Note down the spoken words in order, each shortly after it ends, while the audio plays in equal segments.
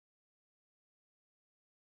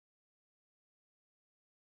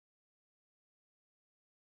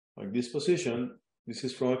like this position. This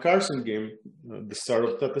is from a Carlsen game, the start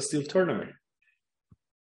of that steel tournament.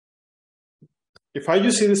 If I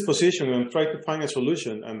just see this position and try to find a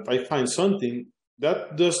solution and I find something,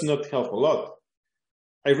 that does not help a lot.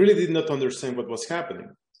 I really did not understand what was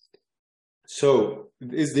happening. So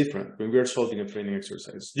it's different when we are solving a training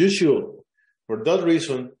exercise. You should, for that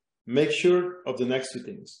reason, make sure of the next two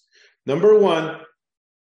things. Number one,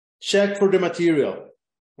 check for the material.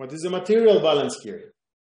 What is the material balance here?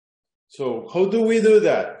 So how do we do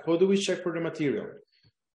that? How do we check for the material?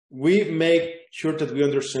 We make sure that we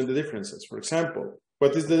understand the differences. For example,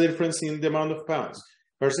 what is the difference in the amount of pounds?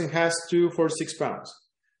 Person has 2 for 6 pounds.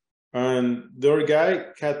 And the other guy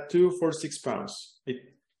had 2 for 6 pounds. I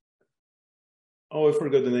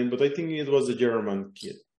forgot the name, but I think it was a German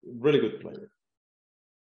kid. Really good player.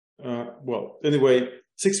 Well, anyway,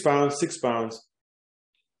 6 pounds, 6 pounds.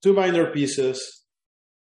 2 minor pieces.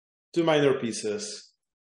 2 minor pieces.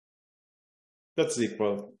 That's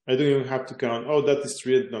equal. I don't even have to count. Oh, that is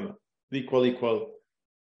 3. No. Equal, equal.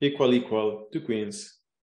 Equal, equal. 2 queens.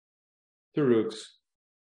 2 rooks.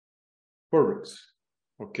 4 rooks.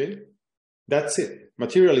 Okay? That's it.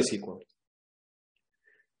 Material is equal.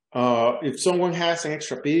 If someone has an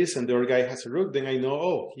extra piece and the other guy has a rook, then I know,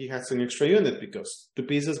 oh, he has an extra unit because 2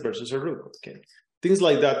 pieces versus a rook. Okay. Things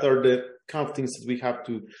like that are the kind of things that we have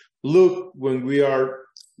to look when we are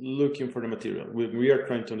looking for the material, when we are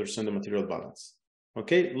trying to understand the material balance.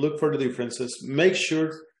 Okay, look for the differences. Make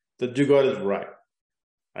sure that you got it right.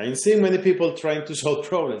 I'm seeing many people trying to solve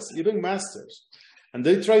problems, even masters, and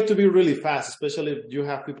they try to be really fast, especially if you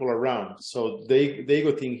have people around. So they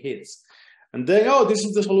go thing hits, and then, oh, this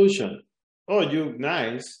is the solution. Oh, you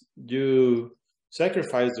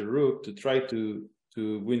sacrifice the rook to try to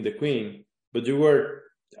win the queen, but you were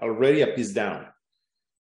already a piece down,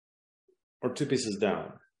 or 2 pieces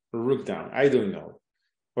down, or rook down, I don't know.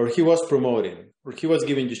 Or he was promoting, or he was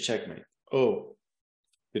giving you checkmate. Oh,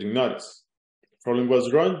 didn't notice. The problem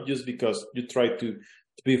was wrong just because you tried to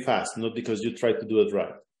be fast, not because you tried to do it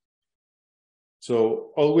right.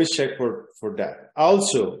 So always check for that.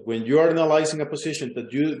 Also, when you are analyzing a position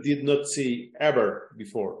that you did not see ever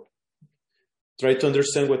before, try to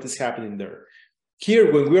understand what is happening there.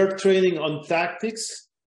 Here, when we are training on tactics,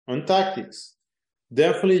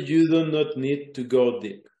 definitely you do not need to go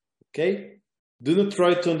deep, okay? Do not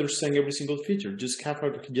try to understand every single feature. Just have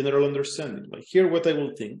a general understanding. Like here, what I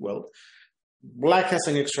will think, well, black has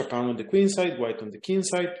an extra pawn on the queen side, white on the king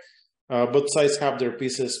side. Both sides have their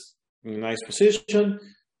pieces in a nice position.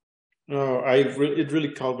 It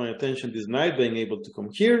really caught my attention this night, being able to come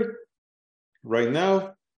here right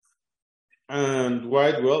now. And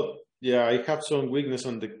white, well, yeah, I have some weakness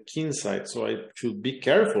on the king side, so I should be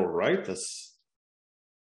careful, right?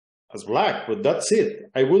 As black, but that's it.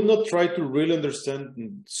 I will not try to really understand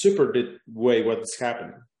in super deep way what is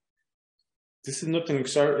happening. This is not an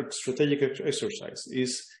strategic exercise.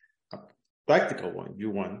 It's a tactical one you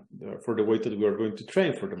want for the way that we are going to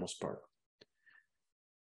train for the most part.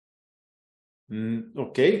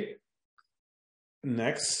 Okay.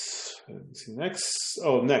 Next. Let's see, next.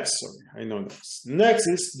 Oh, next. Sorry, I know next. Next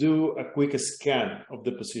is do a quick scan of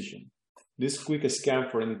the position. This quick scan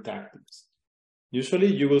for any tactics.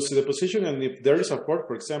 Usually you will see the position, and if there is a fork,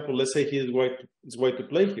 for example, let's say he is white to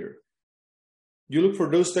play here. You look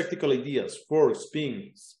for those tactical ideas, forks,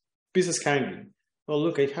 pins, pieces hanging. Oh,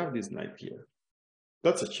 look, I have this knight here.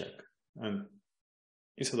 That's a check, and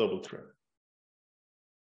it's a double threat.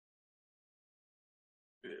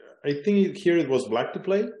 I think here it was black to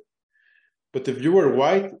play, but if you were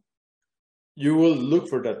white, you will look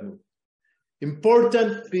for that move.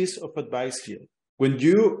 Important piece of advice here. When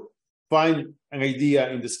you find an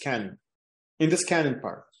idea in the scanning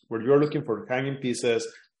part, where you're looking for hanging pieces,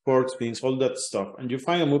 forks, pins, all that stuff, and you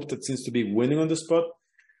find a move that seems to be winning on the spot,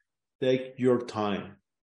 take your time.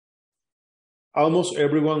 Almost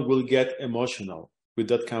everyone will get emotional with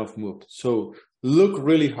that kind of move. So look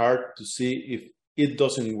really hard to see if it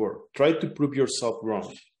doesn't work. Try to prove yourself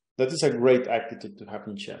wrong. That is a great attitude to have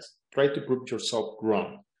in chess. Try to prove yourself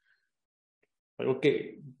wrong.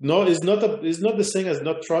 Okay, no, it's not the same as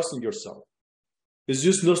not trusting yourself. It's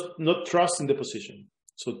just not trusting the position.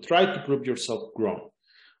 So try to prove yourself wrong.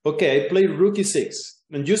 Okay, I played rook e6.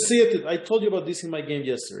 And you see it, I told you about this in my game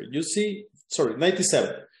yesterday. You see, sorry,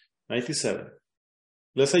 97.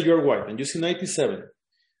 Let's say you're white and you see 97.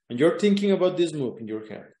 And you're thinking about this move in your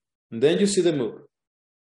head. And then you see the move.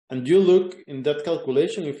 And you look in that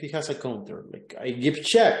calculation if he has a counter. Like, I give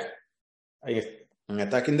check. I'm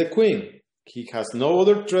attacking the queen. He has no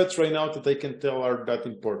other threats right now that I can tell are that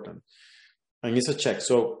important. And it's a check.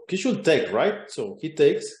 So he should take, right? So he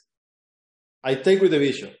takes. I take with the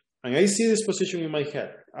bishop. and I see this position in my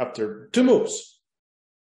head after 2 moves,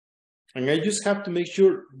 and I just have to make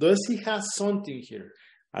sure, does he have something here?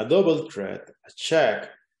 A double threat, a check,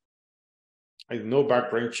 I don't know,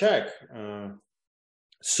 background check,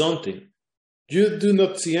 something. You do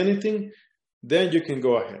not see anything, then you can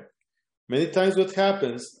go ahead. Many times what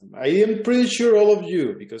happens, I am pretty sure all of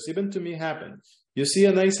you, because even to me happened, you see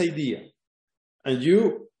a nice idea, and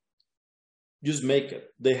you just make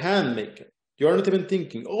it. The hand make it. You are not even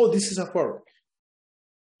thinking, oh, this is a fork.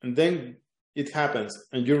 And then it happens,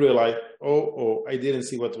 and you realize, oh, I didn't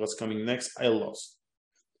see what was coming next, I lost.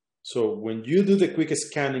 So when you do the quick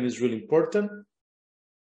scanning, it's really important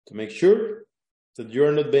to make sure that you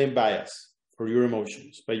are not being biased for your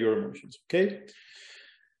emotions, by your emotions, okay?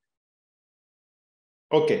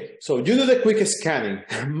 Okay, so you do the quick scanning.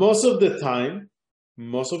 Most of the time,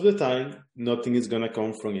 nothing is gonna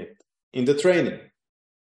come from it. In the training.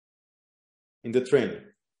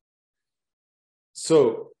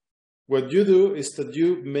 So what you do is that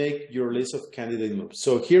you make your list of candidate moves.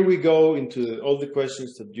 So here we go into all the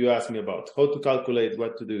questions that you asked me about, how to calculate,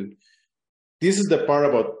 what to do. This is the part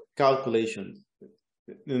about calculation.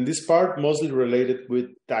 And this part mostly related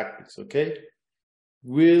with tactics, okay?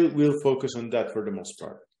 We'll focus on that for the most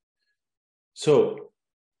part. So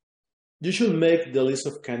you should make the list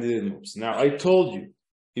of candidate moves. Now, I told you,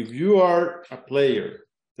 if you are a player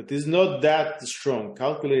that is not that strong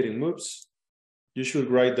calculating moves, you should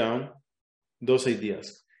write down those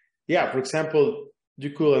ideas. Yeah, for example, you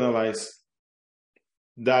could analyze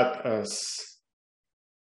that as,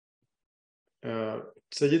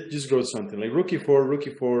 so you just wrote something like rook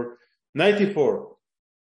e4, knight e4.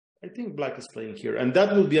 I think black is playing here, and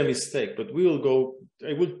that will be a mistake, but we will go,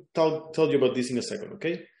 I will tell you about this in a second,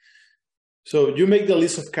 okay? So you make the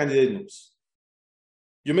list of candidate moves.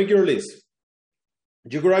 You make your list.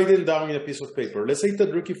 You write it down in a piece of paper. Let's say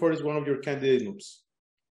that rook e4 is one of your candidate moves.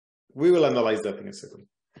 We will analyze that in a second.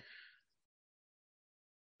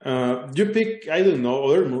 You pick, I don't know,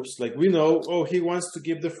 other moves, like we know, oh, he wants to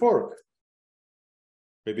give the fork.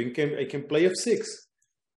 Maybe I can play f6.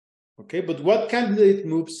 Okay, but what candidate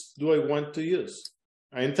moves do I want to use?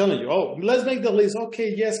 I am telling you, oh, let's make the list.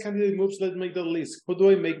 Okay, yes, candidate moves, let's make the list. How do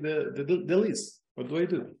I make the list? What do I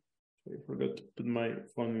do? I forgot to put my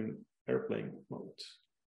phone in airplane mode.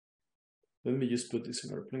 Let me just put this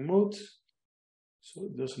in airplane mode so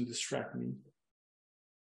it doesn't distract me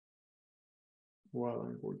while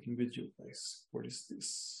I'm working with you guys. What is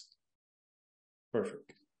this?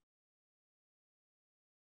 Perfect.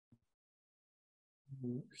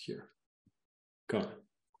 Here. Gone.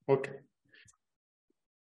 Okay.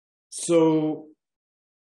 So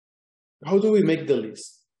how do we make the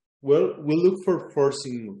list? Well, we'll look for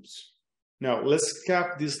forcing moves. Now, let's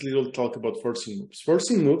cap this little talk about forcing moves.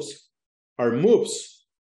 Forcing moves are moves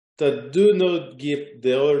that do not give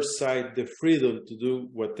the other side the freedom to do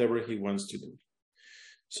whatever he wants to do.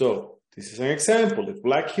 So this is an example. If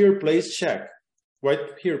black here plays check,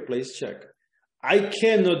 white here plays check, I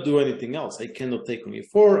cannot do anything else. I cannot take on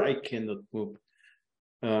e4. I cannot move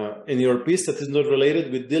any other piece that is not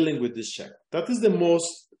related with dealing with this check. That is the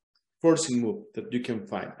most forcing move that you can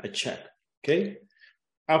find, a check, okay?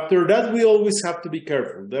 After that, we always have to be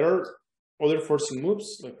careful. There are other forcing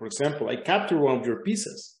moves, like for example, I capture one of your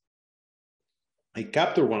pieces.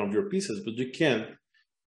 But you can't.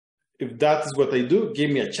 If that is what I do, give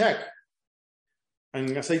me a check.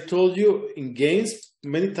 And as I told you, in games,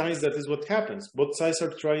 many times that is what happens. Both sides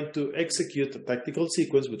are trying to execute a tactical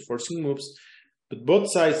sequence with forcing moves, but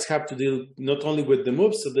both sides have to deal not only with the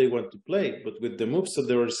moves that they want to play, but with the moves that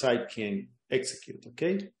the other side can execute,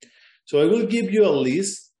 okay? So I will give you a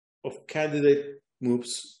list of candidate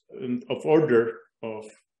moves of order of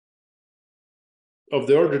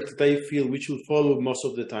the order that I feel we should follow most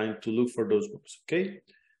of the time to look for those moves, okay?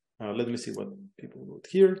 Let me see what people wrote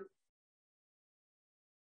here.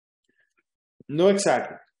 No,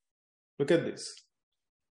 exactly. Look at this.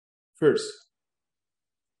 First,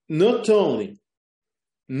 not only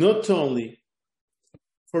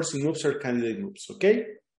forcing moves are candidate moves, okay?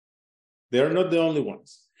 They are not the only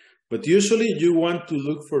ones. But usually you want to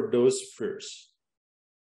look for those first.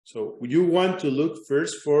 So you want to look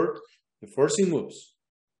first for the forcing moves.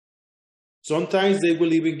 Sometimes they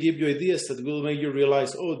will even give you ideas that will make you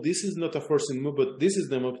realize, oh, this is not a forcing move, but this is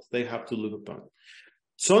the move they have to look upon.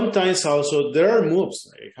 Sometimes also there are moves,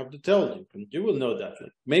 I have to tell you, and you will know that.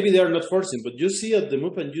 Maybe they are not forcing, but you see at the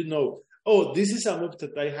move and you know, oh, this is a move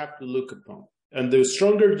that I have to look upon. And the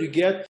stronger you get,